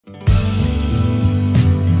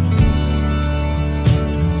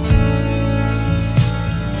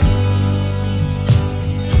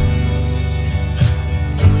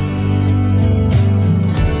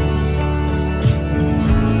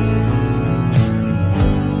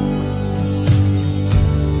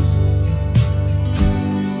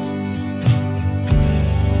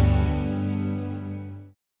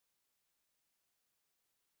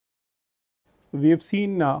We have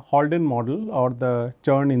seen Holden model or the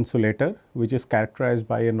Chern insulator, which is characterized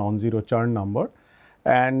by a non-zero Chern number,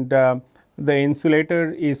 and the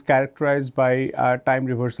insulator is characterized by time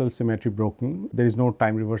reversal symmetry broken. There is no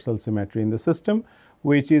time reversal symmetry in the system,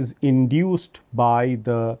 which is induced by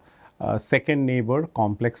the second neighbor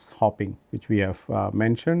complex hopping, which we have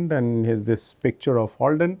mentioned, and here's this picture of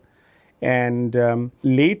Holden. And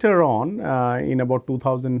later on in about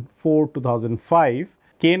 2004-2005,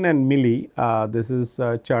 Kane and Mele, this is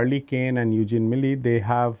Charlie Kane and Eugene Mele, they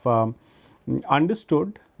have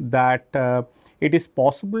understood that it is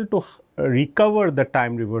possible to recover the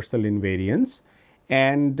time reversal invariance,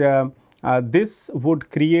 and this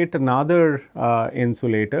would create another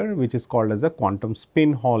insulator which is called as a quantum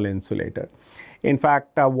spin Hall insulator. In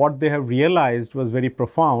fact, what they have realized was very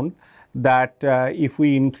profound, that if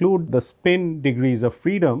we include the spin degrees of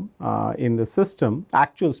freedom in the system,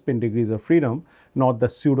 actual spin degrees of freedom, not the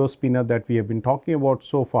pseudo spinner that we have been talking about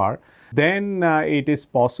so far, then it is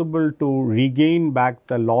possible to regain back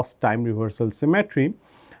the lost time reversal symmetry.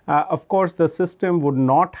 Of course, the system would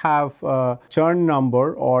not have a Chern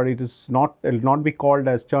number, or it will not be called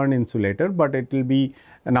as Chern insulator, but it will be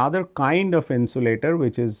another kind of insulator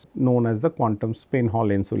which is known as the quantum spin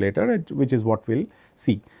Hall insulator, which is what we will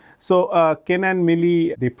see. So, Kane and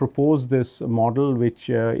Mele, they propose this model which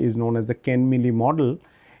is known as the Kane Mele model,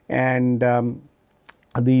 and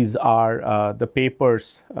these are the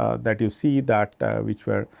papers that you see that which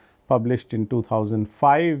were published in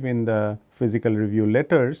 2005 in the Physical Review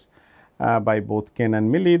Letters by both Kane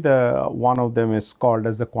and Mele. One of them is called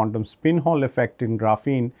as the quantum spin Hall effect in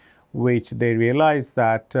graphene, which they realized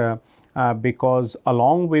that because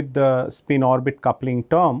along with the spin orbit coupling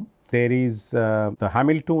term, there is the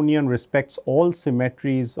Hamiltonian respects all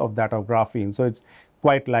symmetries of that of graphene. So, it is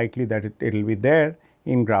quite likely that it will be there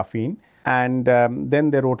in graphene. And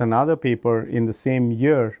then they wrote another paper in the same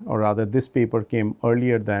year, or rather this paper came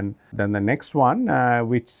earlier than the next one,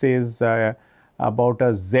 which says about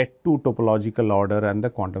a Z2 topological order and the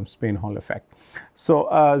quantum spin Hall effect. So,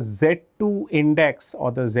 Z2 index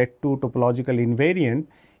or the Z2 topological invariant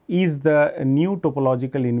is the new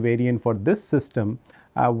topological invariant for this system,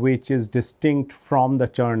 which is distinct from the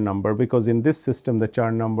Chern number, because in this system the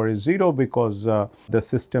Chern number is 0 because the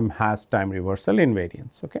system has time reversal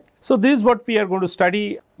invariance. Okay. So, this is what we are going to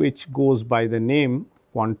study, which goes by the name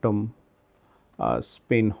quantum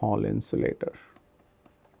spin Hall insulator.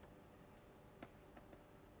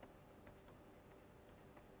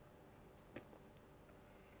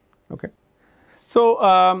 Okay.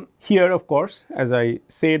 So, here of course, as I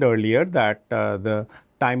said earlier, that the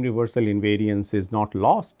time reversal invariance is not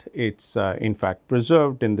lost, it is in fact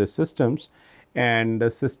preserved in the systems, and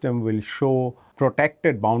the system will show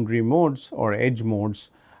protected boundary modes or edge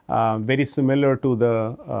modes, very similar to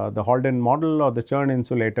the Holden model or the Chern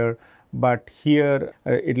insulator, but here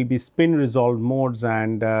it will be spin resolved modes,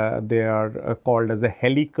 and they are called as the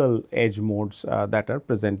helical edge modes that are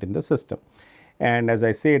present in the system. And as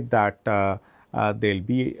I said that they will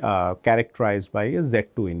be characterized by a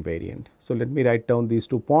Z2 invariant. So, let me write down these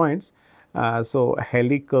 2 points. So,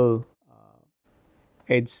 helical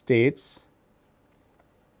edge states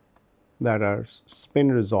that are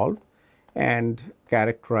spin resolved and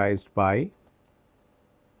characterized by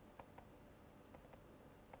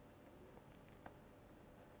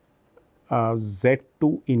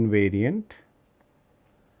Z2 invariant,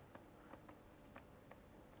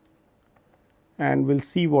 and we will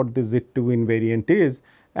see what the Z2 invariant is,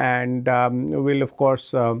 and we will of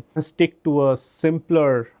course stick to a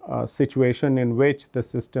simpler situation in which the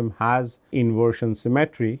system has inversion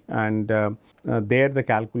symmetry, and there the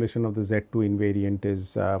calculation of the Z2 invariant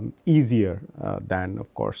is easier than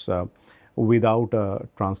of course without a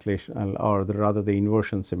translation or rather the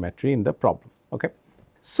inversion symmetry in the problem. Okay.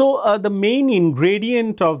 So, the main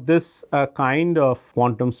ingredient of this kind of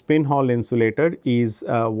quantum spin Hall insulator is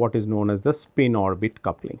what is known as the spin orbit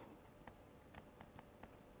coupling.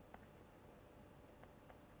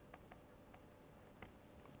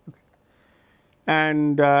 Okay.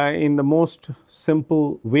 And in the most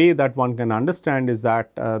simple way that one can understand is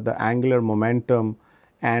that the angular momentum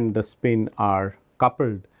and the spin are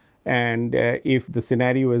coupled, and if the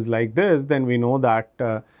scenario is like this, then we know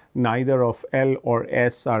that neither of L or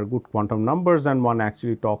S are good quantum numbers, and one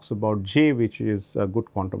actually talks about J, which is a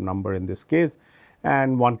good quantum number in this case,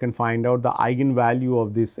 and one can find out the eigenvalue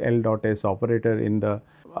of this L dot S operator in the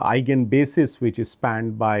eigen basis, which is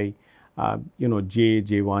spanned by J,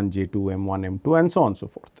 J1, J2, M1, M2 and so on and so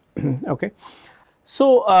forth. Okay.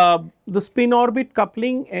 So, the spin orbit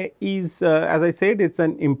coupling is as I said, it is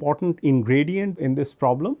an important ingredient in this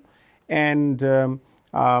problem, and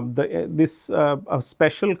This a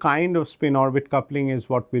special kind of spin orbit coupling is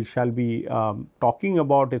what we shall be talking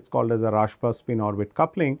about. It's called as a Rashba spin orbit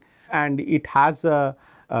coupling, and it has a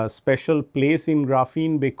special place in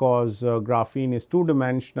graphene because graphene is two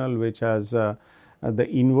dimensional, which has the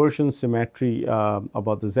inversion symmetry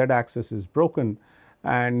about the z axis is broken,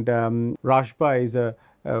 and Rashba is a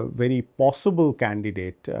very possible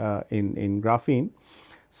candidate in graphene.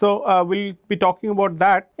 So, we will be talking about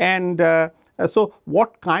that, and so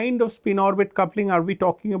what kind of spin orbit coupling are we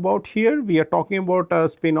talking about here? We are talking about a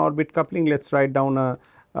spin orbit coupling. Let us write down a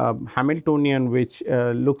Hamiltonian, which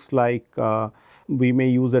looks like we may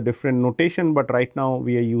use a different notation, but right now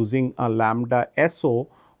we are using a lambda SO,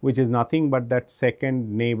 which is nothing but that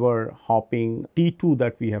second neighbor hopping T2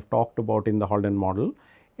 that we have talked about in the Holden model.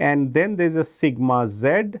 And then there is a sigma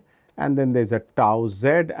z, and then there is a tau z,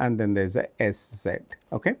 and then there is a sz.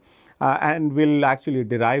 Okay. And we will actually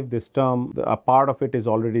derive this term. A part of it is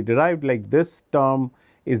already derived, like this term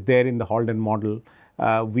is there in the Holden model.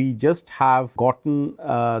 We just have gotten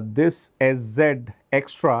this sz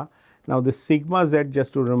extra. Now, the sigma z,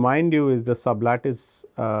 just to remind you, is the sublattice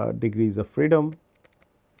degrees of freedom.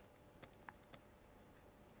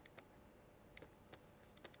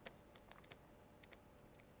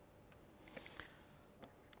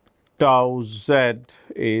 Tau z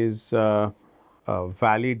is a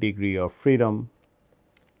Valley degree of freedom,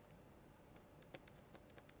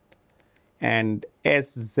 and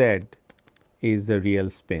sz is the real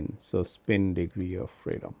spin. So, spin degree of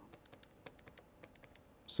freedom.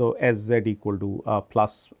 So, sz equal to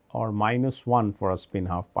plus or minus 1 for a spin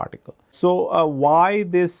half particle. So, why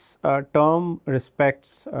this term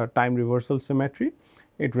respects time reversal symmetry?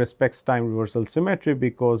 It respects time reversal symmetry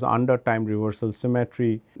because under time reversal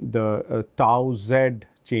symmetry, the tau z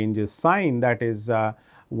changes sign, that is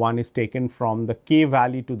one is taken from the k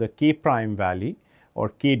valley to the k prime valley, or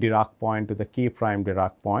k Dirac point to the k prime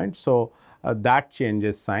Dirac point. So, that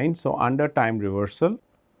changes sign. So, under time reversal,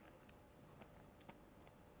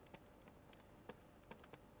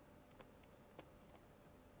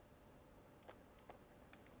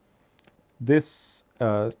 this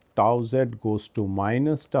tau z goes to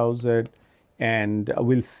minus tau z, and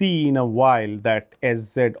we will see in a while that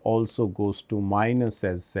sz also goes to minus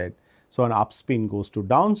sz. So, an upspin goes to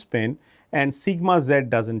downspin, and sigma z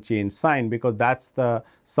does not change sign because that is the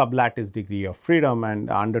sublattice degree of freedom, and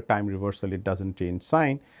under time reversal it does not change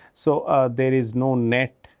sign. So, there is no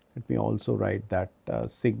net. Let me also write that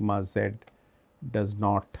sigma z does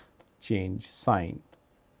not change sign.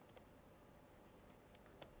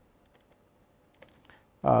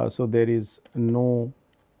 So, there is no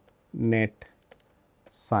net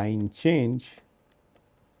sign change,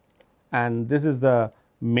 and this is the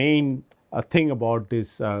main thing about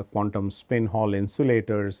this quantum spin Hall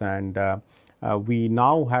insulators, and we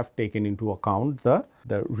now have taken into account the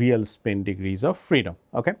real spin degrees of freedom.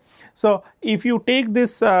 Okay. So, if you take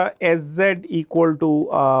this sz equal to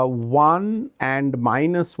 1 and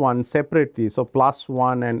minus 1 separately, so plus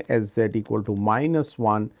 1 and sz equal to minus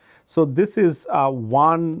 1. So, this is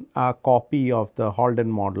one copy of the Holden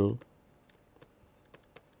model,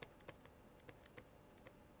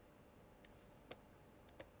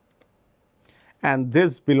 and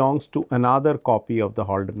this belongs to another copy of the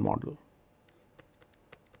Holden model,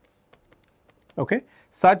 okay,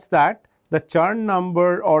 such that the Chern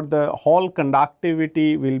number or the Hall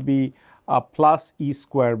conductivity will be plus E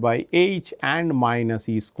square by h and minus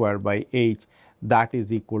E square by h, that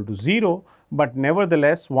is equal to 0. But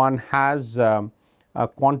nevertheless, one has a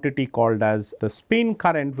quantity called as the spin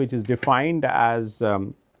current, which is defined as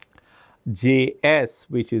Js,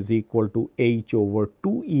 which is equal to h over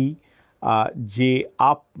 2E, j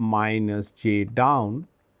up minus j down.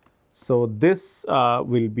 So, this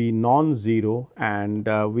will be non-zero, and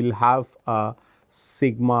we will have a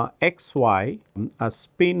sigma xy, a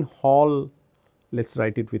spin Hall, let us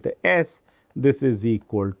write it with a s. This is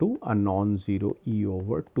equal to a non-zero E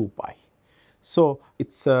over 2 pi. So,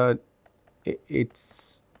 it's a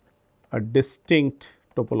distinct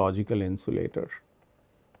topological insulator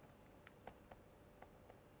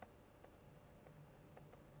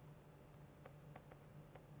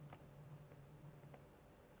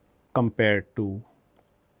compared to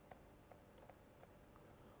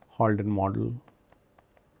Holden model.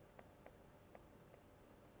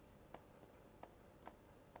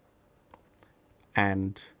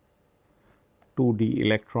 And 2D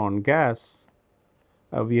electron gas.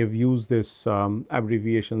 We have used this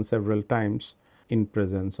abbreviation several times in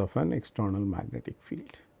presence of an external magnetic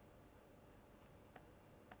field.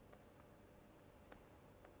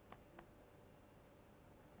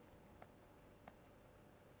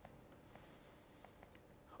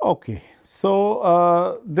 Okay.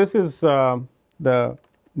 So, this is the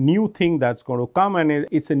new thing that is going to come, and it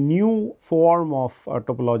is a new form of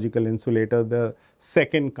topological insulator, the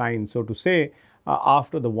second kind, so to say,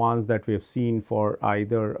 after the ones that we have seen for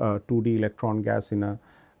either 2D electron gas in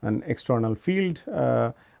an external field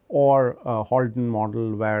or a Halden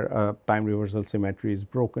model where time reversal symmetry is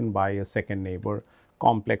broken by a second neighbor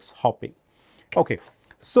complex hopping. Okay.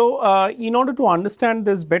 So, in order to understand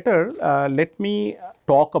this better, let me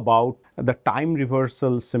talk about the time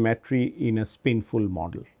reversal symmetry in a spinful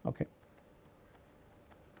model. Okay.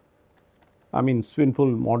 I mean, spinful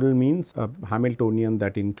model means a Hamiltonian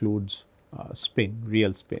that includes spin,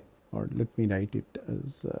 real spin, or let me write it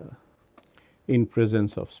as in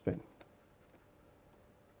presence of spin.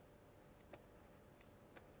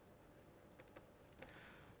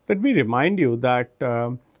 Let me remind you that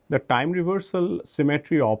the time reversal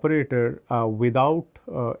symmetry operator without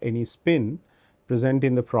any spin present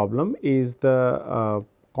in the problem is the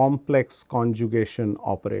complex conjugation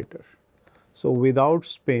operator. So, without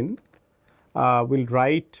spin we will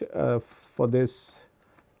write for this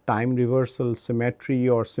time reversal symmetry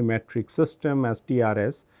or symmetric system as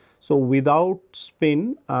TRS. So, without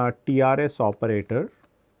spin TRS operator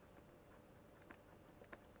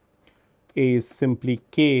is simply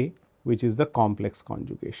K, which is the complex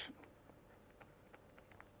conjugation.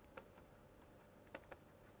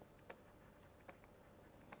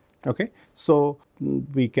 Okay. So,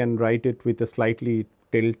 we can write it with a slightly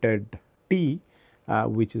tilted T,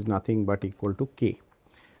 which is nothing but equal to K.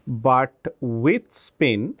 But with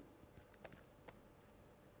spin,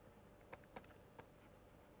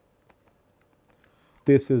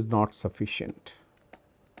 this is not sufficient.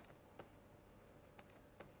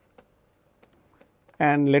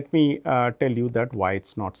 And let me tell you that why it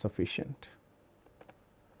is not sufficient.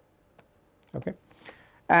 Okay.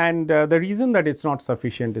 And the reason that it is not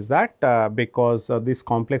sufficient is that because this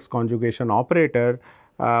complex conjugation operator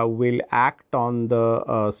will act on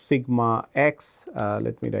the sigma x,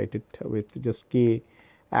 let me write it with just K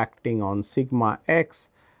acting on sigma x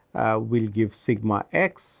will give sigma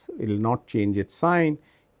x, it will not change its sign.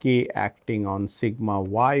 K acting on sigma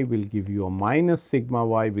y will give you a minus sigma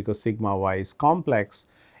y because sigma y is complex,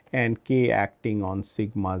 and K acting on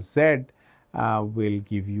sigma z will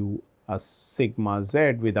give you a sigma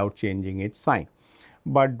z without changing its sign.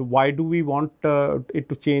 But why do we want it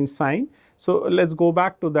to change sign? So, let us go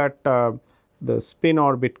back to that the spin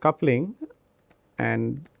orbit coupling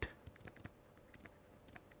and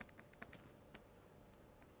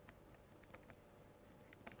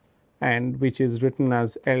which is written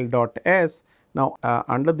as L dot S. Now,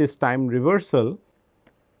 under this time reversal,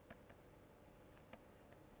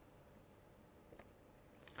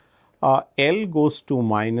 L goes to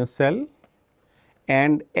minus L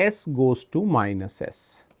and S goes to minus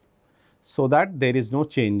S, so that there is no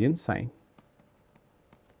change in sign.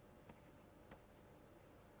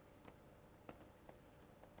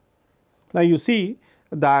 Now, you see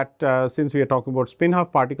that since we are talking about spin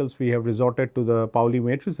half particles, we have resorted to the Pauli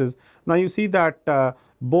matrices. Now, you see that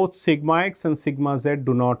both sigma x and sigma z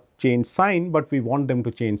do not change sign, but we want them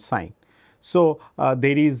to change sign. So,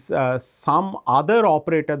 there is some other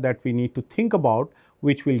operator that we need to think about,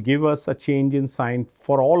 which will give us a change in sign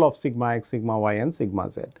for all of sigma x, sigma y and sigma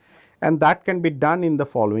z. And that can be done in the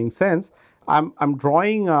following sense. I am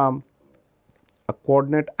drawing a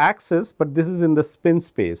coordinate axis, but this is in the spin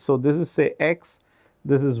space. So, this is say x,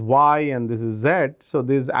 this is y and this is z. So,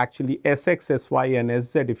 this is actually Sx, Sy and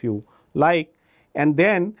Sz if you like, and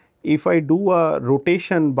then if I do a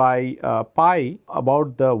rotation by pi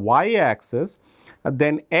about the y axis,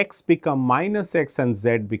 then x become minus x and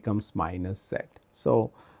z becomes minus z.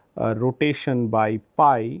 So, rotation by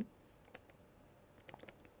pi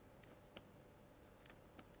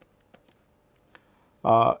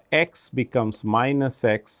x becomes minus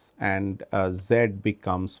x and z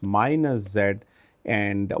becomes minus z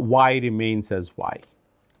and y remains as y,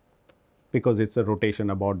 because it is a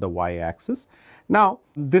rotation about the y axis. Now,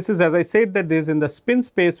 this is, as I said, that this is in the spin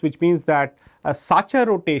space, which means that such a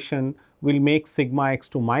rotation will make sigma x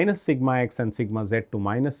to minus sigma x and sigma z to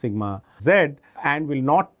minus sigma z and will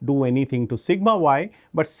not do anything to sigma y,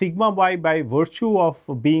 but sigma y by virtue of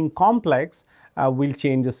being complex will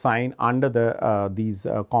change the sign under the these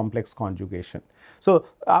complex conjugation. So,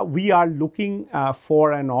 we are looking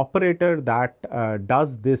for an operator that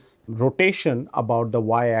does this rotation about the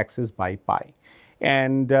y axis by pi.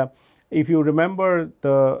 And if you remember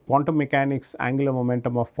the quantum mechanics, angular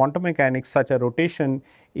momentum of quantum mechanics, such a rotation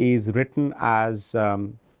is written as,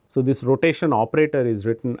 so this rotation operator is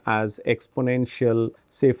written as exponential,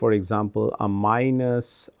 say for example, a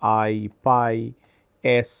minus I pi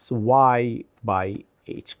Sy by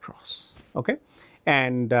H cross. Okay.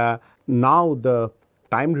 And now the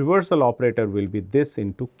time reversal operator will be this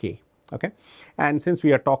into K. Okay. And since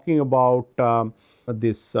we are talking about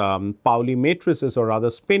this Pauli matrices or rather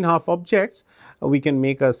spin half objects, we can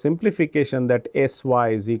make a simplification that Sy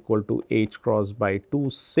is equal to H cross by 2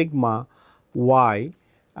 sigma y,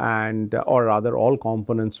 and or rather all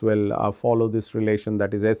components will follow this relation,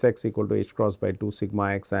 that is Sx equal to H cross by 2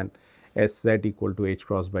 sigma x and Sz equal to H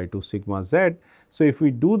cross by 2 sigma z. So, if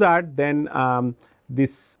we do that, then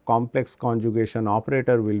this complex conjugation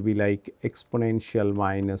operator will be like exponential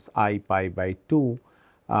minus I pi by 2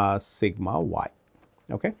 sigma y.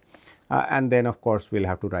 Okay. And then of course, we will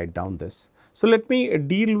have to write down this. So, let me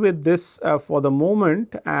deal with this for the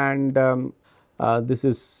moment, and this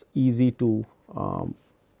is easy to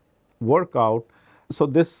work out. So,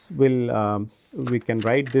 this will we can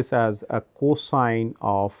write this as a cosine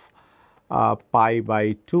of pi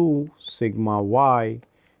by 2 sigma y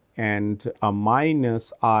and a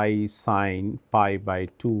minus I sine pi by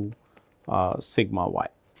 2 sigma y.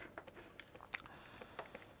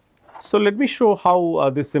 So, let me show how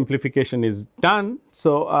this simplification is done.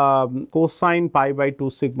 So, cosine pi by 2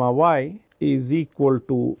 sigma y is equal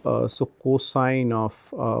to, so cosine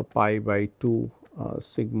of pi by 2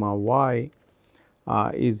 sigma y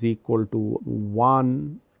is equal to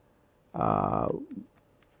 1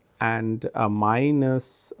 and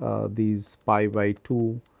minus these pi by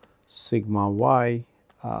 2 sigma y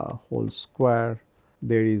whole square.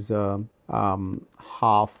 There is a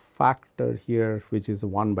half factor here, which is a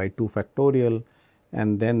 1 by 2 factorial,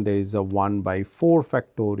 and then there is a 1 by 4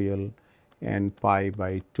 factorial and pi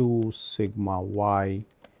by 2 sigma y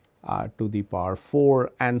to the power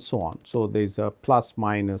 4 and so on. So, there is a plus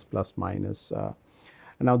minus.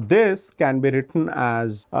 Now, this can be written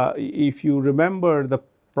as if you remember the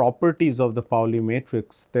properties of the Pauli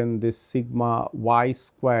matrix, then this sigma y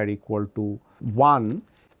square equal to 1,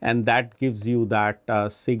 and that gives you that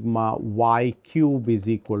sigma y cube is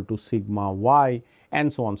equal to sigma y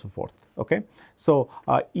and so on and so forth. Okay. So,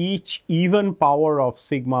 each even power of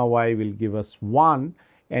sigma y will give us 1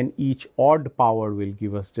 and each odd power will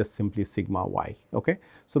give us just simply sigma y. Okay.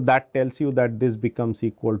 So, that tells you that this becomes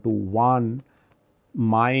equal to 1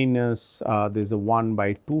 minus there is a 1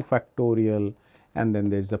 by 2 factorial, and then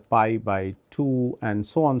there is a pi by 2 and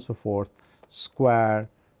so on and so forth square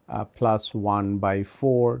plus 1 by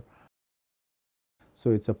 4. So,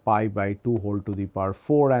 it is a pi by 2 whole to the power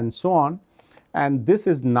 4 and so on, and this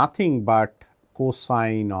is nothing but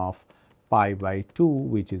cosine of pi by 2,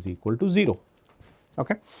 which is equal to 0.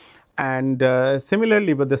 Okay. And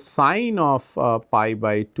similarly, but the sine of pi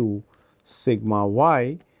by 2 sigma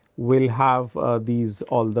y will have these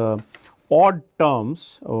all the odd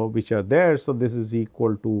terms which are there. So, this is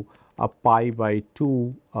equal to a pi by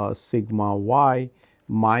 2 sigma y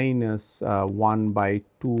minus 1 by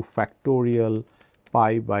 2 factorial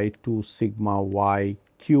pi by 2 sigma y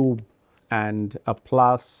cube and a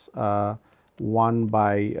plus 1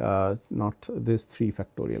 by not this 3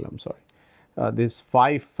 factorial, I am sorry, this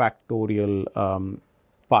 5 factorial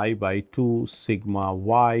pi by 2 sigma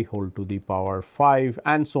y whole to the power 5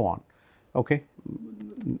 and so on. Okay.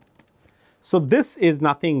 So, this is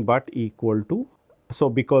nothing but equal to, so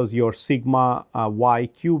because your sigma y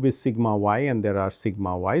cube is sigma y and there are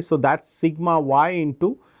sigma y. So, that sigma y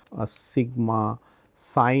into a sigma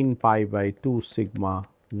sine pi by 2 sigma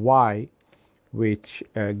y, which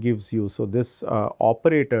gives you, so this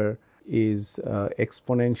operator is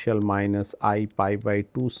exponential minus I pi by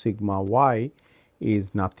 2 sigma y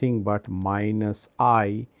is nothing but minus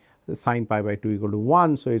I sine pi by 2 equal to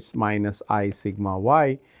 1. So, it is minus I sigma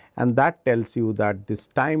y, and that tells you that this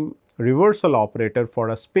time reversal operator for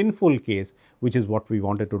a spinful case, which is what we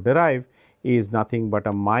wanted to derive, is nothing but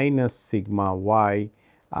a minus sigma y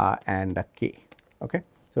and a k. Okay.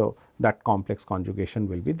 So, that complex conjugation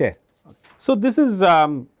will be there. So, this is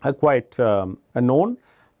quite known.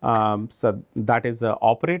 So, that is the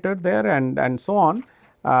operator there and so on.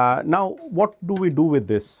 Now, what do we do with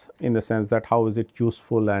this, in the sense that how is it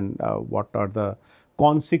useful and what are the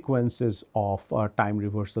consequences of time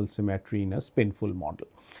reversal symmetry in a spinful model?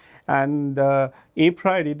 And a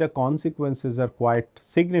priori the consequences are quite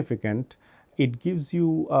significant. It gives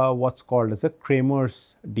you what is called as a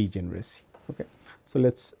Kramer's degeneracy. Okay. So,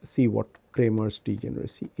 let us see what Kramer's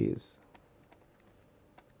degeneracy is.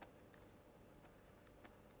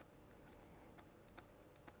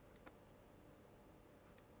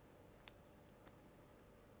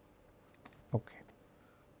 Okay.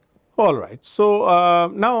 All right. So,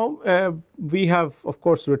 now we have of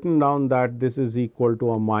course written down that this is equal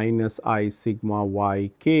to a minus I sigma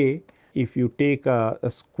y k if you take a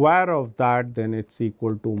square of that, then it is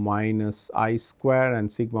equal to minus I square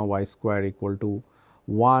and sigma y square equal to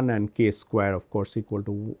 1 and k square of course equal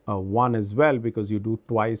to 1 as well, because you do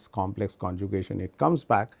twice complex conjugation it comes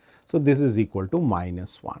back. So, this is equal to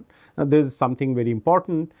minus 1. Now, this is something very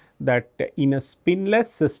important, that in a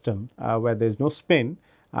spinless system where there is no spin,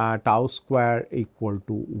 tau square equal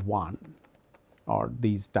to 1, or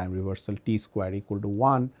these time reversal t square equal to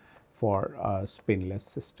 1 for a spinless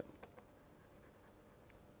system.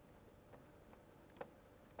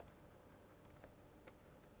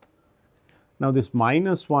 Now, this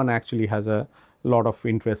minus 1 actually has a lot of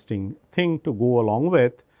interesting thing to go along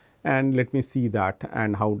with, and let me see that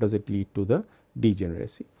and how does it lead to the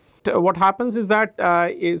degeneracy. What happens is that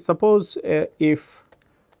suppose if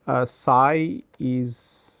psi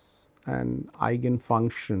is an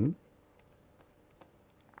eigenfunction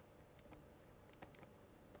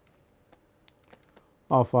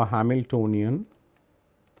of a Hamiltonian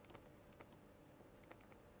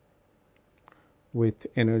with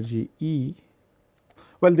energy E.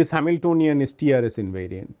 Well, this Hamiltonian is TRS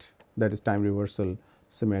invariant, that is time reversal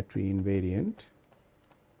symmetry invariant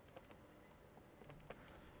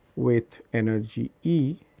with energy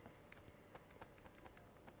E,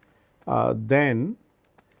 then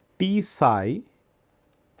T psi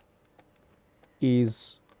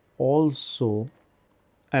is also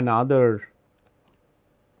another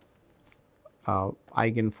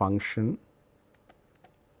eigenfunction,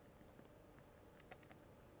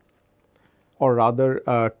 or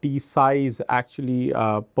rather T psi is actually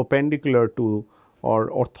perpendicular to or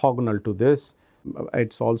orthogonal to this.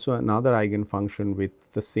 It is also another eigenfunction with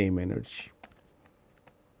the same energy.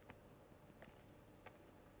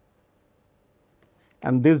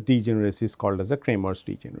 And this degeneracy is called as a Kramer's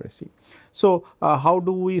degeneracy. So, how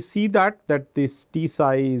do we see that this T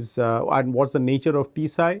psi is and what is the nature of T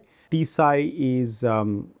psi? T psi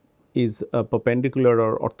is perpendicular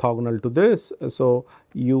or orthogonal to this. So,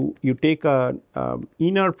 you take a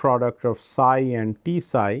inner product of psi and T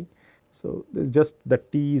psi. So, this is just the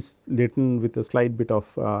T is written with a slight bit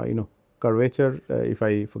of curvature. If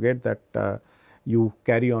I forget that, you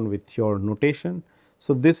carry on with your notation.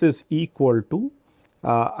 So, this is equal to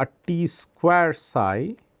a T square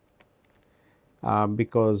psi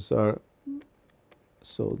because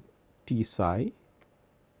so T psi,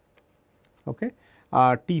 okay,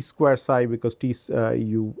 T square psi because T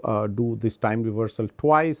you do this time reversal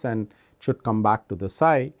twice and should come back to the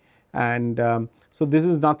psi, and so this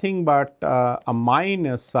is nothing but a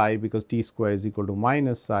minus psi because T square is equal to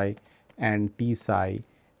minus psi and T psi,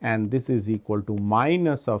 and this is equal to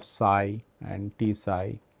minus of psi and T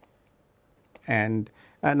psi. And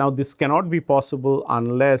now this cannot be possible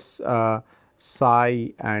unless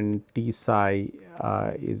psi and T psi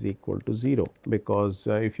is equal to 0, because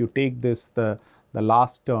if you take this the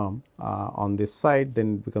last term on this side,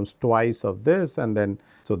 then it becomes twice of this, and then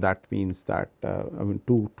so that means that I mean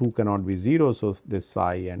 2 cannot be 0. So, this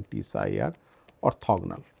psi and T psi are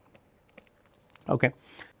orthogonal. Okay.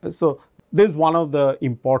 So, this is one of the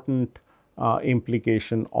important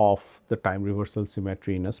implication of the time reversal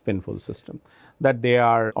symmetry in a spinful system, that they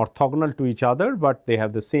are orthogonal to each other, but they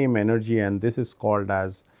have the same energy, and this is called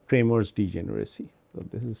as Kramer's degeneracy. So,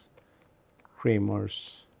 this is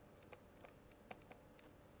Kramer's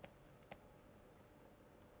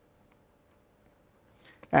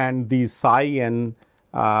and these psi and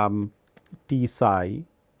T psi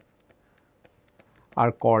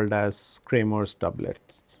are called as Kramer's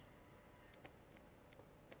doublets.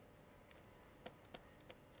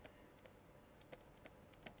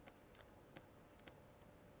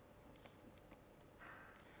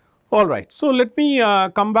 All right. So, let me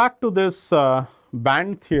come back to this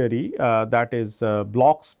band theory that is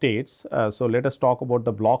block states. So, let us talk about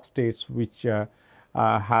the block states which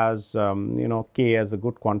has k as a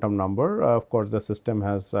good quantum number. Of course, the system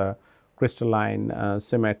has crystalline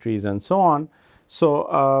symmetries and so on.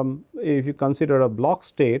 So, if you consider a block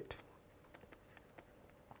state,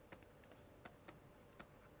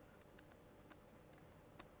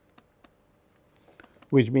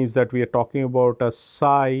 which means that we are talking about a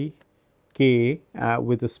psi k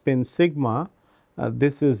with a spin sigma,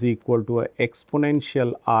 this is equal to a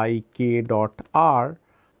exponential I k dot r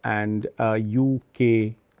and u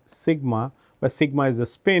k sigma, where sigma is a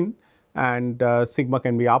spin and sigma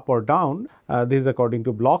can be up or down. This is according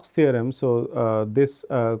to Bloch's theorem. So, this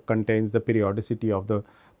contains the periodicity of the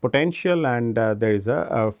potential, and there is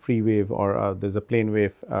a free wave or there is a plane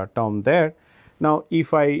wave term there. Now,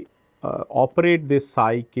 if I operate this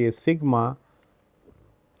psi k sigma,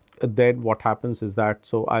 then what happens is that,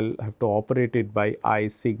 so I will have to operate it by I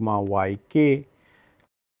sigma y k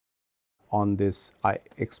on this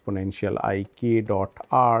exponential ik dot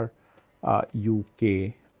r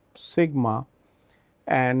uk sigma,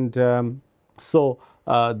 and so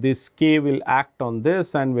this k will act on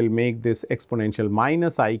this and will make this exponential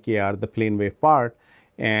minus ikr the plane wave part,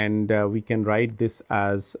 and we can write this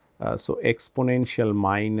as so exponential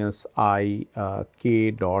minus I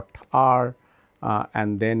k dot r,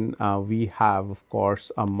 and then we have of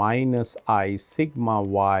course a minus I sigma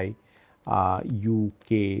y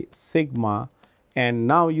uk sigma, and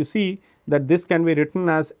now you see that this can be written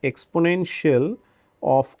as exponential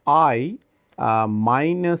of I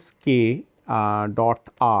minus k dot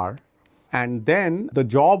r, and then the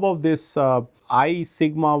job of this I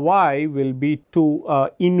sigma y will be to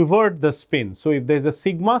invert the spin. So, if there is a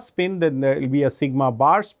sigma spin, then there will be a sigma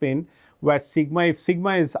bar spin, where sigma, if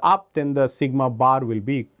sigma is up, then the sigma bar will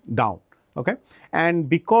be down. Okay. And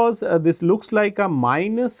because this looks like a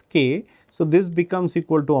minus k, so this becomes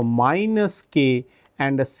equal to a minus k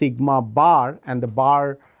and a sigma bar, and the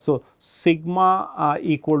bar, so sigma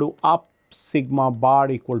equal to up, sigma bar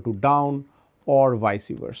equal to down, or vice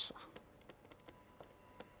versa.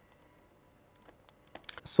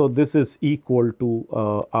 So, this is equal to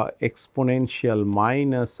exponential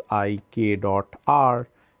minus I k dot r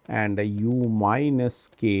and a u minus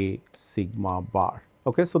k sigma bar.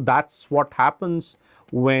 Okay. So, that is what happens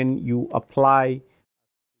when you apply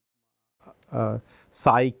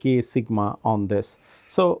psi k sigma on this.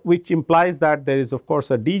 So, which implies that there is of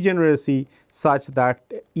course a degeneracy such that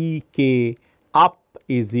E k up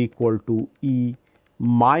is equal to E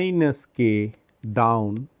minus k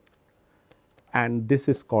down, and this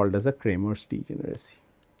is called as a Kramer's degeneracy.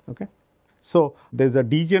 Okay. So, there is a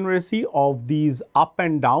degeneracy of these up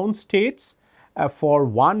and down states for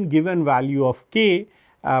one given value of k,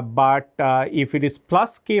 but if it is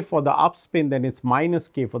plus k for the up spin, then it is minus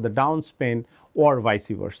k for the down spin, or vice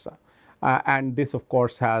versa. And this of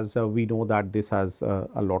course has we know that this has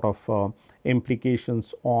a lot of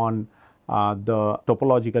implications on the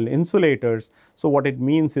topological insulators. So, what it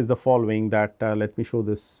means is the following, that let me show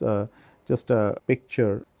this just a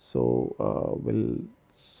picture. So, we will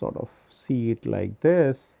sort of see it like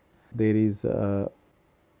this. There is a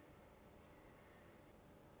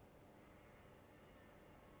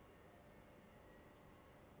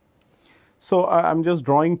so, I am just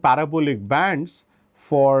drawing parabolic bands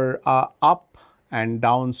for up and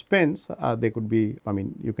down spins. They could be, I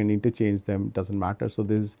mean, you can interchange them, does not matter. So,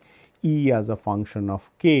 this is E as a function of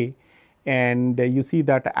k, and you see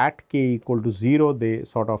that at k equal to 0 they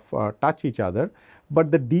sort of touch each other,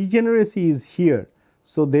 but the degeneracy is here.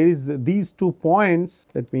 So, there is these 2 points,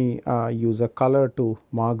 let me use a color to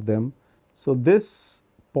mark them. So, this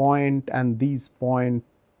point and these points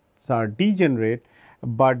are degenerate,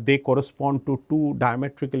 but they correspond to 2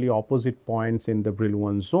 diametrically opposite points in the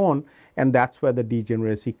Brillouin zone, and that is where the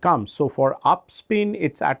degeneracy comes. So, for up spin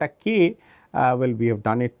it is at a k, well we have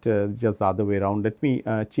done it just the other way around. Let me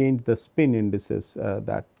change the spin indices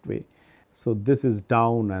that way. So, this is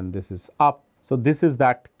down and this is up. So, this is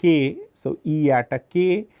that k. So, E at a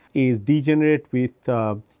k is degenerate with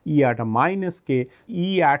E at a minus k.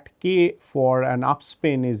 E at k for an up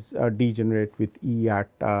spin is degenerate with E at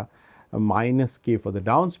a minus k for the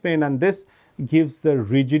down spin, and this gives the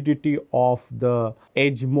rigidity of the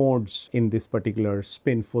edge modes in this particular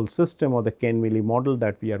spinful system, or the Kane Mele model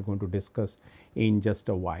that we are going to discuss in just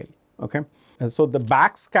a while. Okay. And so, the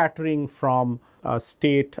backscattering from a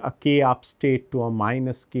state, a k up state to a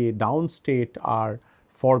minus k down state are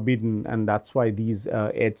forbidden, and that is why these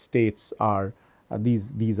edge states are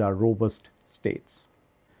these are robust states.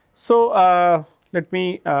 So, let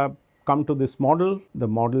me come to this model. The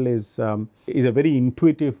model is a very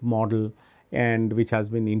intuitive model, and which has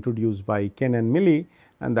been introduced by Kane and Mele,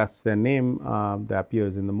 and that is their name that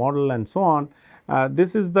appears in the model and so on.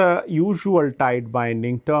 This is the usual tight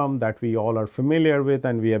binding term that we all are familiar with,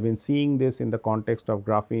 and we have been seeing this in the context of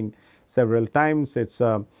graphene several times. It is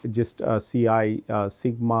just Ci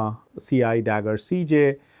sigma Ci dagger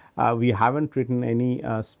Cj. We have not written any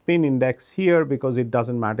spin index here because it does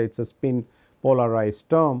not matter, it is a spin polarized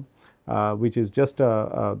term, which is just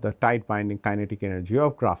the tight binding kinetic energy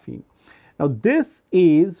of graphene. Now, this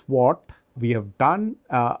is what we have done.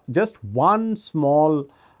 Just one small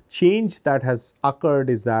change that has occurred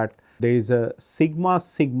is that there is a sigma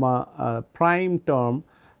sigma prime term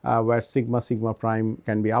where sigma sigma prime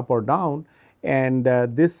can be up or down, and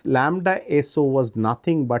this lambda SO was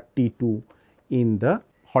nothing but T2 in the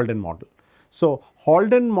Holden model. So,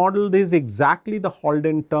 Holden model is exactly the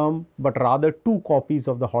Holden term, but rather 2 copies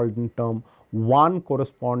of the Holden term, one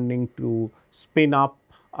corresponding to spin up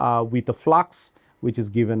with a flux which is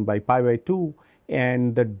given by pi by 2,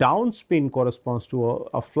 and the downspin corresponds to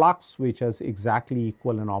a flux which has exactly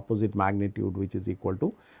equal and opposite magnitude, which is equal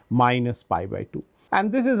to minus pi by 2.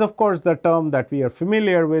 And this is of course the term that we are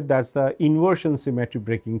familiar with, that is the inversion symmetry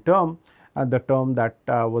breaking term, the term that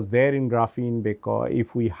was there in graphene, because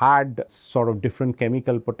if we had sort of different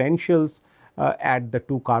chemical potentials at the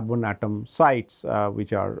two carbon atom sites,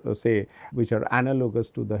 which are analogous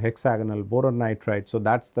to the hexagonal boron nitride. So,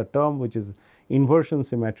 that is the term which is inversion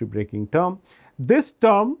symmetry breaking term. This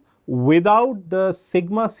term without the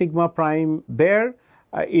sigma sigma prime there,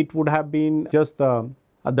 it would have been just the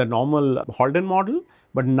normal Holden model,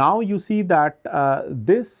 but now you see that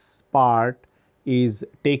this part is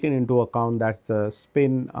taken into account, that is the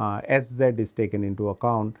spin Sz is taken into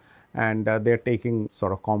account, and they are taking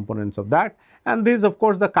sort of components of that, and this is of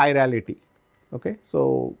course the chirality. Okay.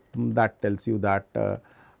 So, that tells you that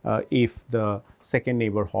if the second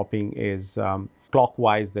neighbor hopping is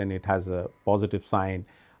clockwise, then it has a positive sign,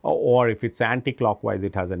 or if it is anti-clockwise,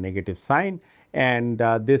 it has a negative sign, and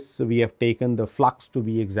this we have taken the flux to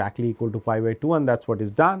be exactly equal to pi by 2, and that is what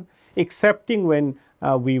is done, excepting when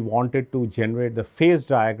we wanted to generate the phase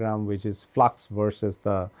diagram, which is flux versus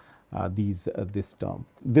the this term.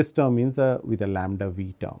 This term means with a lambda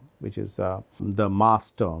v term, which is the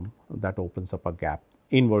mass term that opens up a gap,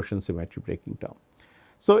 inversion symmetry breaking term.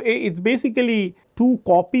 So, it is basically two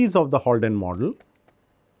copies of the Holden model.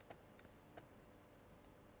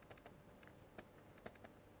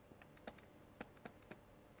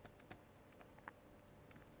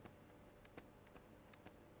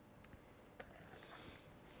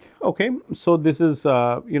 Okay. So, this is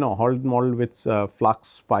Holden model with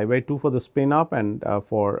flux pi by 2 for the spin up, and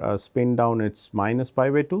for spin down it is minus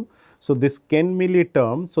pi by 2. So, this Kane Mele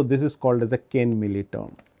term, so this is called as a Kane Mele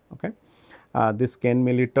term. Okay. This Kane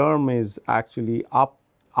Mele term is actually up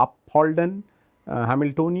Holden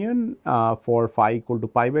Hamiltonian for phi equal to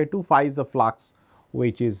pi by 2. Phi is the flux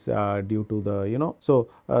which is due to the So,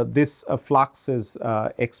 this flux is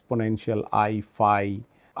exponential I phi.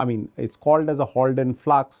 I mean, it is called as a Holden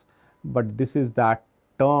flux, but this is that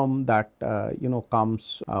term that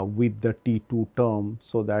comes with the T2 term.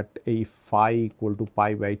 So, that if phi equal to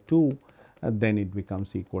pi by 2, then it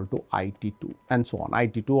becomes equal to IT2 and so on,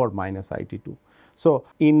 IT2 or minus IT2. So,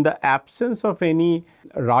 in the absence of any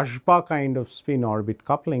Rashba kind of spin orbit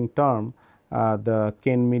coupling term, the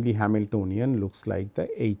Kane Mele Hamiltonian looks like the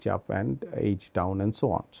H up and H down and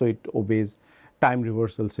so on. So, it obeys time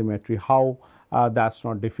reversal symmetry. How that is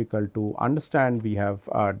not difficult to understand, we have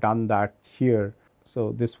done that here.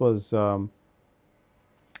 So, this was the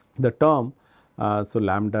term. So,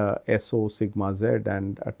 lambda SO sigma z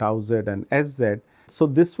and tau z and Sz. So,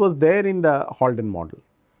 this was there in the Holden model.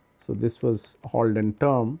 So, this was Holden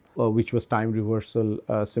term which was time reversal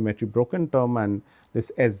symmetry broken term, and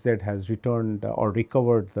this Sz has returned or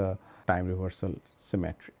recovered the time reversal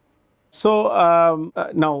symmetry. So,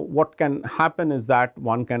 now what can happen is that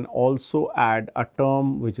one can also add a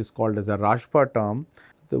term which is called as a Rashba term.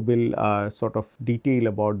 We will sort of detail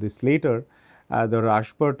about this later. The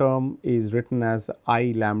Rashba term is written as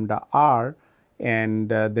I lambda r, and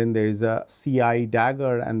then there is a Ci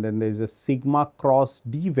dagger, and then there is a sigma cross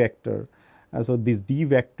d vector. So, this d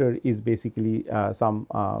vector is basically some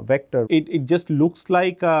vector. It just looks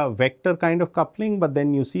like a vector kind of coupling, but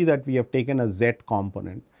then you see that we have taken a z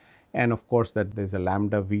component, and of course, that there is a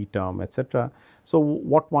lambda v term, etc. So,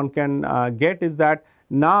 what one can get is that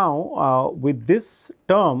now with this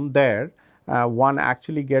term there, one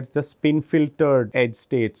actually gets the spin filtered edge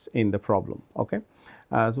states in the problem. Okay.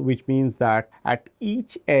 So, which means that at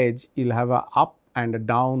each edge you will have a up and a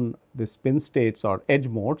down the spin states or edge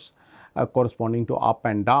modes corresponding to up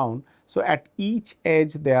and down. So, at each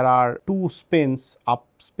edge there are two spins, up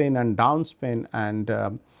spin and down spin, and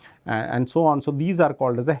so on. So, these are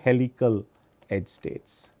called as the helical edge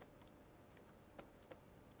states.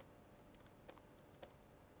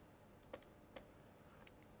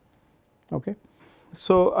 Okay.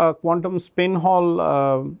 So, quantum spin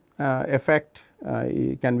Hall effect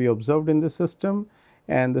can be observed in the system,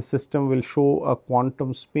 and the system will show a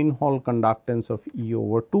quantum spin Hall conductance of E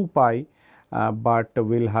over 2 pi, but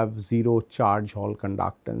will have 0 charge Hall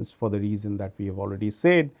conductance for the reason that we have already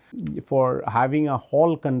said. For having a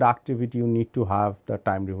Hall conductivity, you need to have the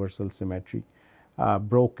time reversal symmetry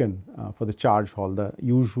broken for the charge Hall, the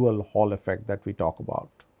usual Hall effect that we talk about.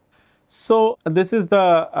 So, this is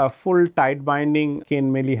the full tight binding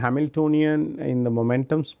Kane Mele Hamiltonian in the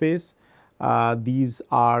momentum space. These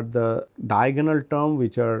are the diagonal term,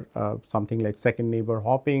 which are something like second neighbor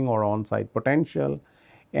hopping or on-site potential,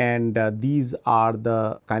 and these are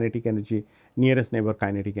the kinetic energy, nearest neighbor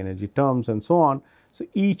kinetic energy terms and so on. So,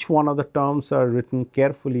 each one of the terms are written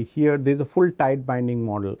carefully here. There is a full tight binding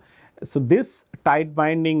model. So, this tight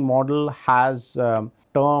binding model has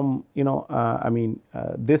term,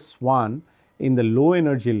 this one in the low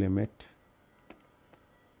energy limit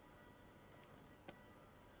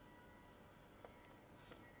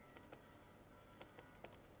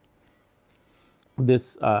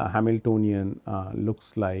this Hamiltonian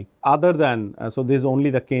looks like, other than so there is only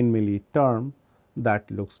the Kane Mele term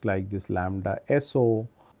that looks like this lambda SO,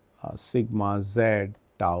 sigma Z,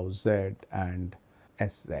 tau Z and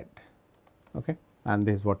SZ. Okay. And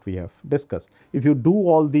this is what we have discussed. If you do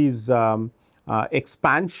all these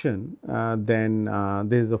expansion, then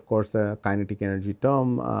this is of course the kinetic energy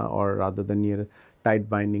term or rather the near tight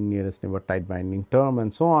binding, nearest neighbor tight binding term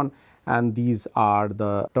and so on, and these are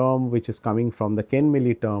the term which is coming from the Kane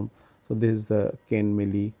Mele term. So, this is the Kane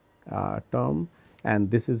Mele term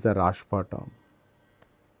and this is the Rashba term.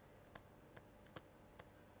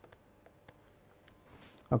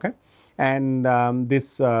 Okay. And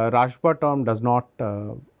this Rashba term does not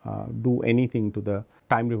do anything to the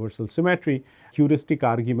time reversal symmetry. Heuristic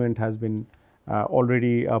argument has been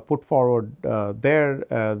already put forward there,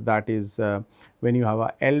 that is when you have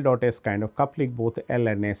a L dot S kind of coupling, both L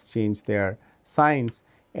and S change their signs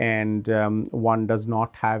and one does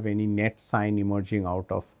not have any net sign emerging out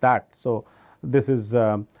of that. So, this is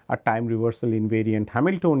a time reversal invariant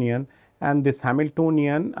Hamiltonian, and this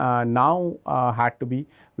Hamiltonian now had to be,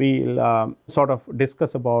 we will sort of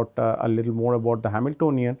discuss about a little more about the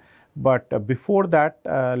Hamiltonian, but before that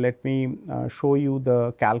let me show you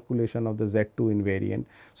the calculation of the Z2 invariant.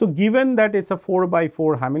 So, given that it is a 4 by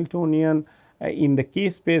 4 Hamiltonian, in the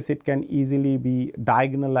K space it can easily be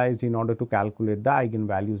diagonalized in order to calculate the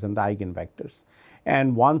eigenvalues and the eigenvectors.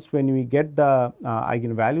 And once when we get the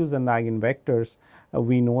eigenvalues and the eigenvectors,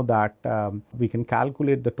 we know that we can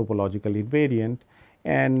calculate the topological invariant.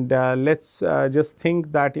 And let us just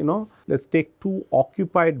think that let us take two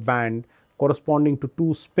occupied band corresponding to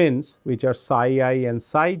two spins which are psi I and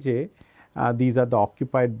psi j. These are the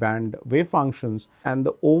occupied band wave functions, and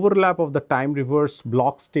the overlap of the time reverse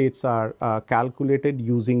block states are calculated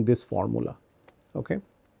using this formula. Okay.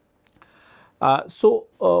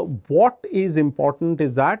 What is important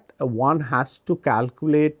is that one has to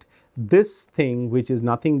calculate this thing which is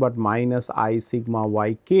nothing but minus I sigma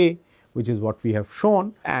y k, which is what we have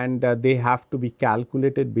shown, and they have to be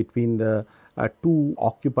calculated between the two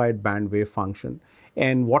occupied band wave function.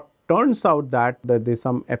 And what turns out that there is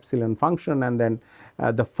some epsilon function and then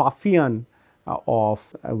the Pfaffian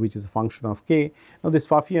of which is a function of k. Now, this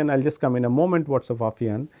Pfaffian, I will just come in a moment what is a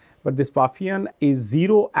Pfaffian, but this Pfaffian is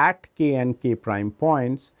 0 at k and k prime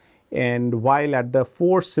points, and while at the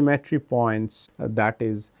 4 symmetry points that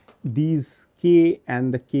is these k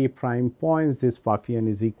and the k prime points, this Pfaffian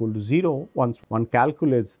is equal to 0 once one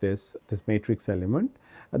calculates this matrix element.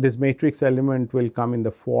 This matrix element will come in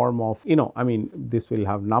the form of this will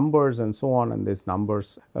have numbers and so on, and these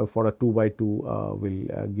numbers for a 2 by 2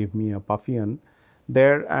 will give me a Pfaffian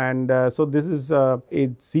there. And so, this is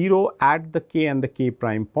it's 0 at the k and the k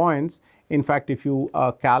prime points. In fact, if you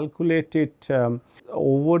calculate it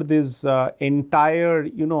over this entire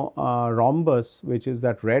rhombus, which is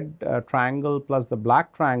that red triangle plus the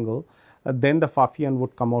black triangle, then the Pfaffian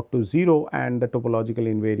would come out to 0 and the topological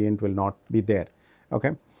invariant will not be there.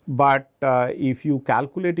 Okay. But if you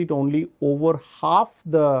calculate it only over half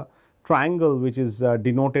the triangle which is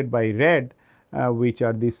denoted by red, which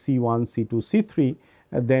are the C1, C2, C3,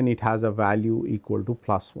 then it has a value equal to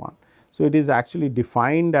 +1. So, it is actually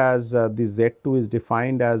defined as the Z2 is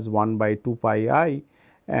defined as 1 by 2 pi I,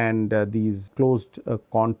 and these closed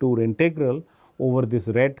contour integral over this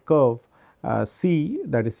red curve C,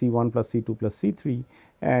 that is C1 plus C2 plus C3,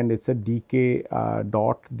 and it is a dk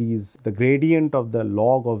dot these the gradient of the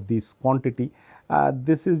log of this quantity.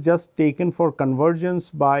 This is just taken for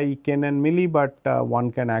convergence by Kane and Mele, but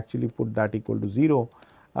one can actually put that equal to 0,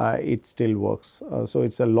 it still works. So, it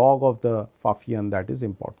is a log of the Pfaffian that is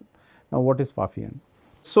important. Now, what is Pfaffian?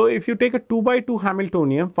 So, if you take a 2 by 2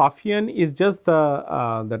 Hamiltonian, Pfaffian is just the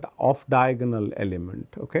that off diagonal element.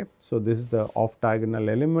 Okay. So, this is the off diagonal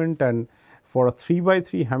element, and for a 3 by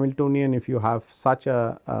 3 Hamiltonian, if you have such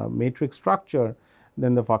a matrix structure,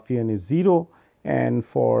 then the Pfaffian is 0, and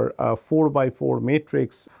for a 4 by 4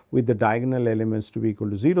 matrix with the diagonal elements to be equal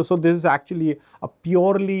to 0. So, this is actually a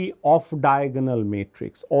purely off diagonal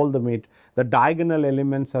matrix, all the diagonal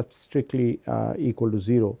elements are strictly equal to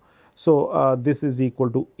 0. So, this is equal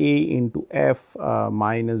to A into F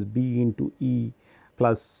minus B into E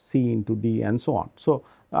plus C into D and so on. So,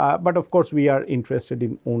 but of course, we are interested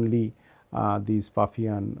in only these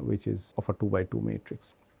Pfaffian which is of a 2 by 2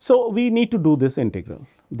 matrix. So, we need to do this integral,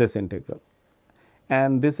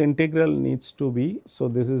 and this integral needs to be, so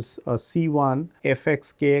this is a C1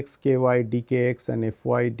 fx kx ky dkx and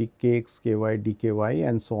fy dkx ky dky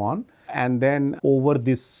and so on, and then over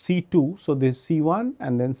this C2. So, this C1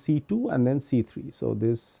 and then C2 and then C3. So,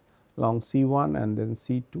 this along C1 and then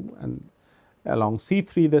C2 and along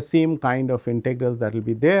C3 the same kind of integrals that will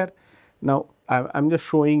be there. Now, I am just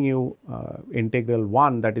showing you integral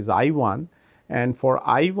 1, that is I1, and for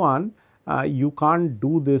I1 you can't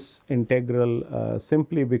do this integral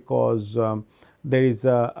simply because there is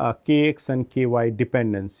a kx and ky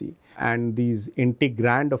dependency, and these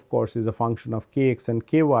integrand of course is a function of kx and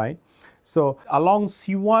ky. So, along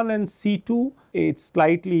C1 and C2 it is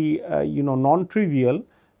slightly non-trivial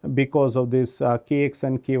because of this kx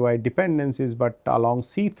and ky dependencies, but along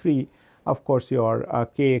C3 of course your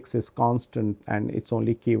kx is constant and it is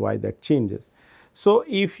only ky that changes. So,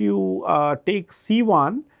 if you take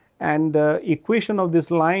C1 and the equation of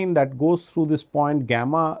this line that goes through this point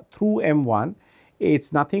gamma through M1, it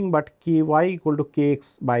is nothing but ky equal to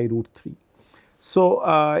kx by root 3. So,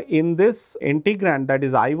 in this integrand, that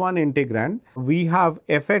is I1 integrand, we have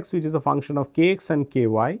fx which is a function of kx and ky.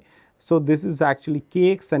 So, this is actually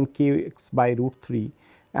kx and kx by root 3,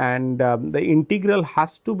 and the integral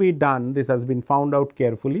has to be done. This has been found out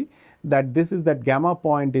carefully, that this is that gamma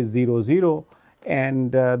point is 0 0,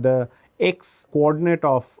 and the x coordinate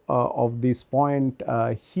of this point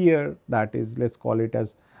here, that is, let us call it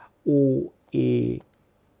as O A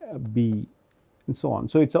B and so on.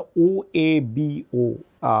 So, it is a OABO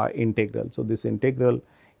integral. So, this integral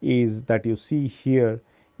is that you see here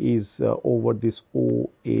is over this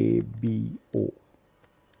OABO.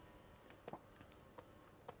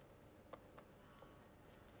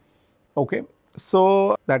 Okay.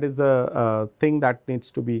 So, that is the thing that needs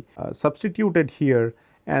to be substituted here,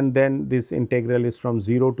 and then this integral is from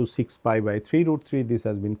 0 to 6 pi by 3 root 3. This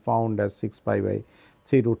has been found as 6 pi by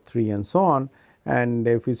 3 root 3 and so on. And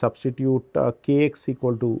if we substitute kx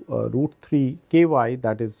equal to root 3 ky,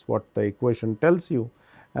 that is what the equation tells you,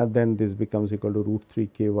 then this becomes equal to root 3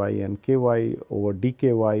 ky, and ky over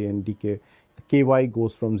dky, and ky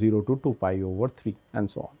goes from 0 to 2 pi over 3 and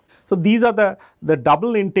so on. So, these are the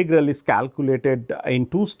double integral is calculated in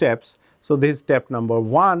 2 steps. So, this is step number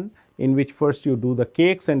 1, in which first you do the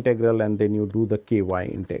kx integral and then you do the ky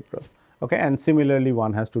integral. Okay. And similarly,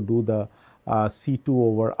 one has to do the C2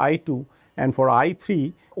 over I2, and for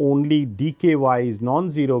I3 only dky is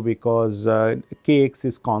non-zero because kx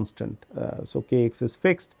is constant. So, kx is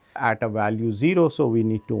fixed at a value 0. So, we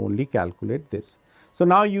need to only calculate this. So,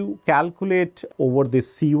 now you calculate over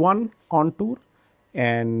this C1 contour,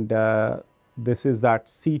 and this is that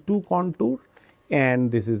C2 contour, and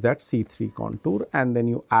this is that C3 contour, and then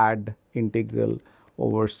you add integral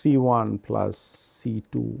over C1 plus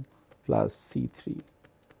C2 plus C3,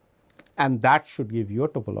 and that should give you a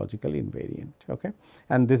topological invariant. Okay.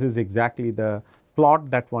 And this is exactly the plot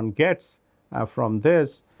that one gets from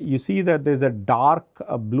this. You see that there is a dark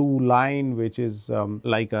blue line which is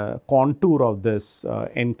like a contour of this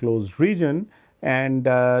enclosed region, and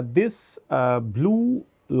this blue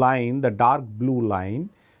line, the dark blue line,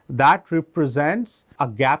 that represents a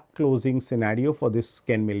gap closing scenario for this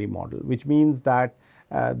Kane Mele model, which means that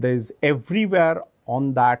there is everywhere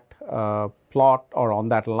on that plot or on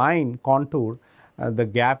that line contour, the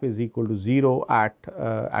gap is equal to 0 at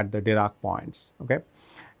the Dirac points. Okay.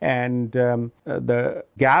 And the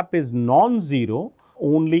gap is non-zero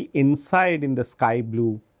only inside in the sky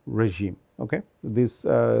blue regime. Okay. This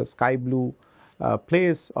sky blue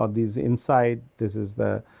place, or this inside, this is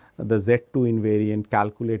the Z2 invariant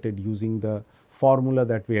calculated using the formula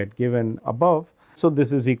that we had given above. So,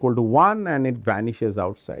 this is equal to 1 and it vanishes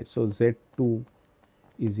outside. So, Z2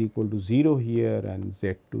 is equal to 0 here and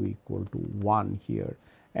Z2 equal to 1 here,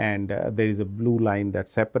 and there is a blue line that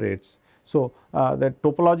separates. So, the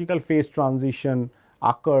topological phase transition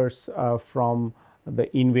occurs from the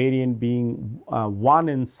invariant being 1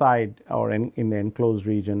 inside or in the enclosed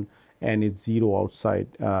region, and it is 0 outside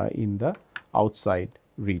in the outside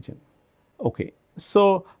region. Okay.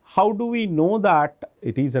 So, how do we know that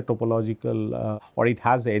it is a topological or it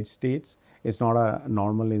has edge states? It is not a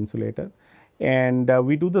normal insulator, and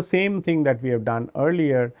we do the same thing that we have done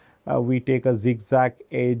earlier. We take a zigzag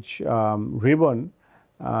edge ribbon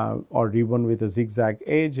or ribbon with a zigzag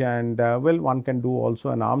edge, and well, one can do also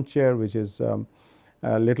an armchair, which is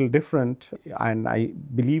a little different, and I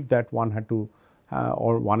believe that one had to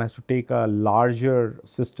or one has to take a larger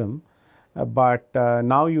system. But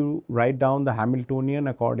now you write down the Hamiltonian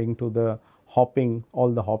according to the hopping,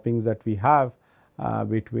 all the hoppings that we have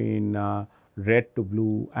between red to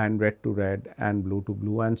blue and red to red and blue to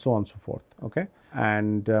blue and so on and so forth. Okay.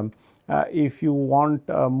 And if you want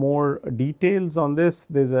more details on this,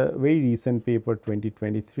 there is a very recent paper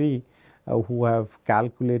 2023 who have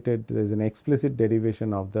calculated, there is an explicit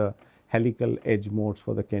derivation of the helical edge modes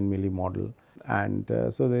for the Kane Mele model. And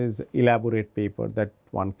so there is elaborate paper that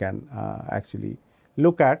one can actually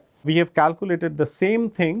look at. We have calculated the same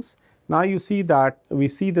things. Now you see that we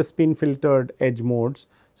see the spin filtered edge modes.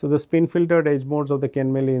 So the spin filtered edge modes of the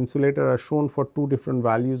Kane Mele insulator are shown for two different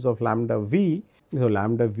values of lambda v. So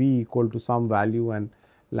lambda v equal to some value and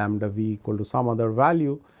lambda v equal to some other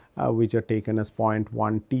value, which are taken as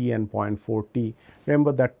 0.1 t and 0.4 t.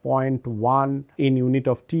 Remember that 0.1 in unit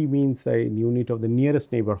of t means the unit of the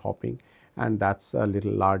nearest neighbor hopping, and that's a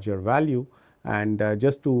little larger value. And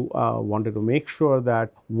just to wanted to make sure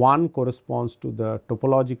that 1 corresponds to the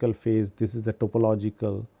topological phase, this is the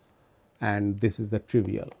topological and this is the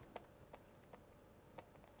trivial.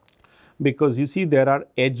 Because you see there are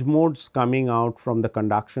edge modes coming out from the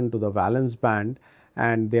conduction to the valence band,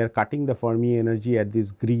 and they are cutting the Fermi energy at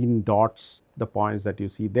these green dots, the points that you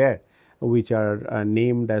see there, which are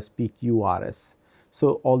named as PQRS.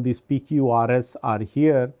 So all these PQRS are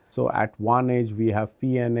here. So at one edge we have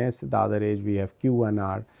P and S, the other edge we have Q and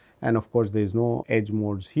R, and of course there is no edge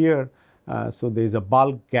modes here. So there is a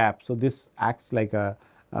bulk gap. So this acts like a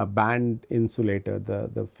band insulator.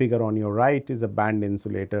 The figure on your right is a band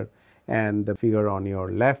insulator, and the figure on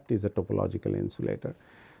your left is a topological insulator.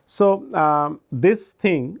 So this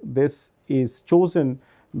is chosen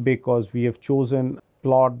because we have chosen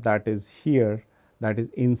plot that is here, that is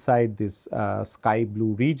inside this sky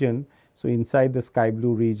blue region. So inside the sky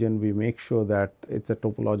blue region, we make sure that it's a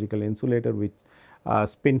topological insulator with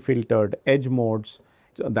spin filtered edge modes,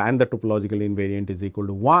 and the topological invariant is equal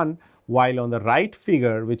to 1, while on the right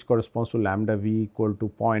figure, which corresponds to lambda v equal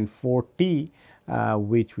to 0.4 t,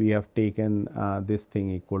 which we have taken this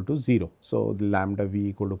thing equal to 0. So the lambda v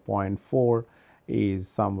equal to 0.4 is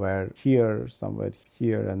somewhere here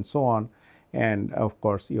and so on, and of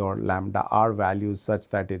course your lambda r value is such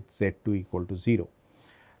that it's z2 equal to 0.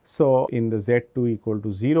 So in the z2 equal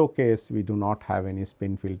to 0 case, we do not have any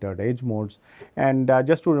spin filtered edge modes. And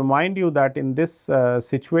just to remind you that in this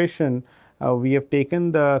situation, we have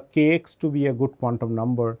taken the kx to be a good quantum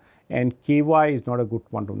number and ky is not a good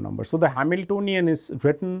quantum number. So the Hamiltonian is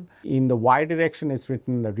written in the y direction, is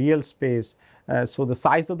written in the real space. So the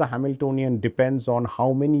size of the Hamiltonian depends on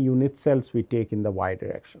how many unit cells we take in the y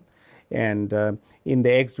direction. And in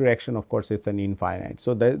the x direction, of course, it's an infinite.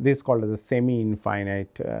 So this is called as a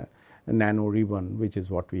semi-infinite nano ribbon, which is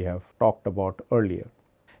what we have talked about earlier.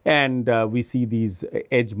 And we see these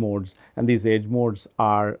edge modes, and these edge modes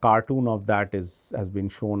are cartoon of that has been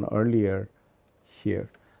shown earlier here,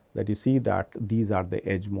 that you see that these are the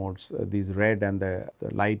edge modes, these red and the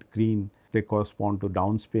light green, they correspond to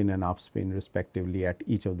downspin and upspin respectively at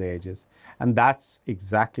each of the edges, and that's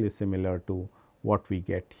exactly similar to what we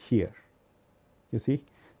get here. You see,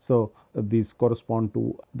 so these correspond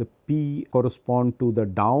to the P correspond to the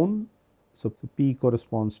down, so P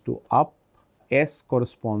corresponds to up, S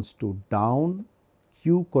corresponds to down,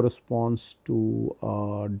 Q corresponds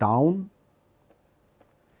to down,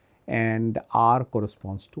 and R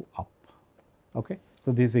corresponds to up. Okay.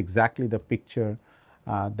 So this is exactly the picture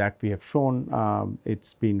that we have shown.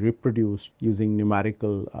 It's been reproduced using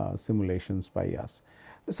numerical simulations by us.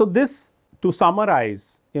 So this, to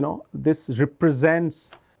summarize, this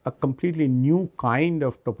represents a completely new kind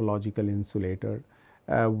of topological insulator,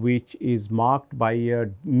 which is marked by a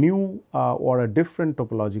new or a different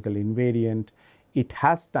topological invariant. It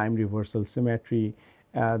has time reversal symmetry.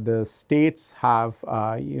 The states have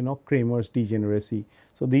Kramer's degeneracy.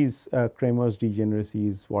 So these Kramer's degeneracy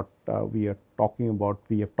is what we are talking about.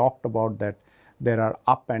 We have talked about that there are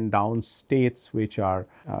up and down states which are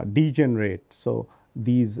degenerate. So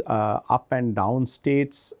these up and down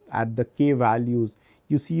states at the k values,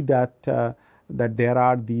 you see that that there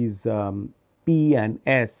are these P and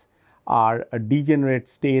S are degenerate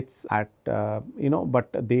states at but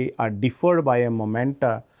they are differed by a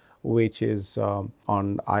momenta which is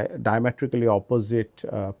on diametrically opposite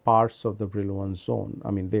parts of the Brillouin zone.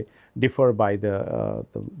 I mean, they differ by the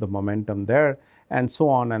momentum there and so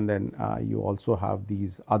on, and then you also have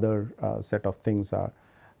these other set of things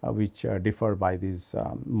which differ by these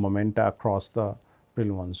momenta across the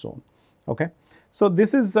Brillouin zone. Okay. So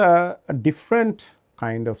this is a different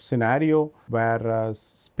kind of scenario where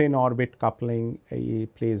spin orbit coupling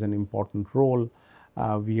plays an important role.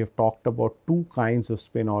 We have talked about two kinds of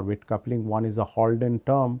spin orbit coupling. One is a Halden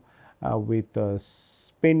term with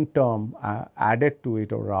spin term added to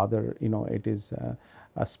it, or rather, it is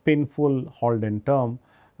a spinful Halden term,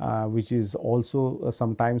 which is also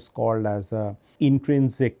sometimes called as a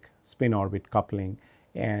intrinsic spin orbit coupling,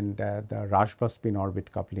 and the Rashba spin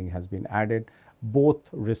orbit coupling has been added. Both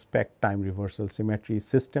respect time reversal symmetry.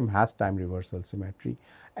 System has time reversal symmetry,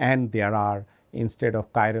 and there are, instead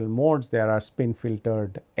of chiral modes, there are spin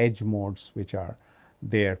filtered edge modes which are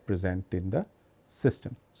there present in the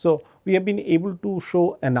system. So, we have been able to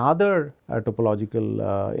show another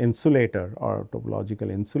topological insulator or topological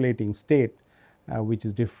insulating state, which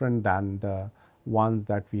is different than the ones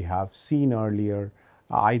that we have seen earlier,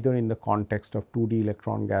 either in the context of 2D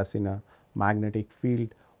electron gas in a magnetic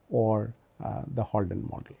field or the Halden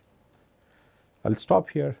model. I will stop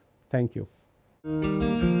here. Thank you.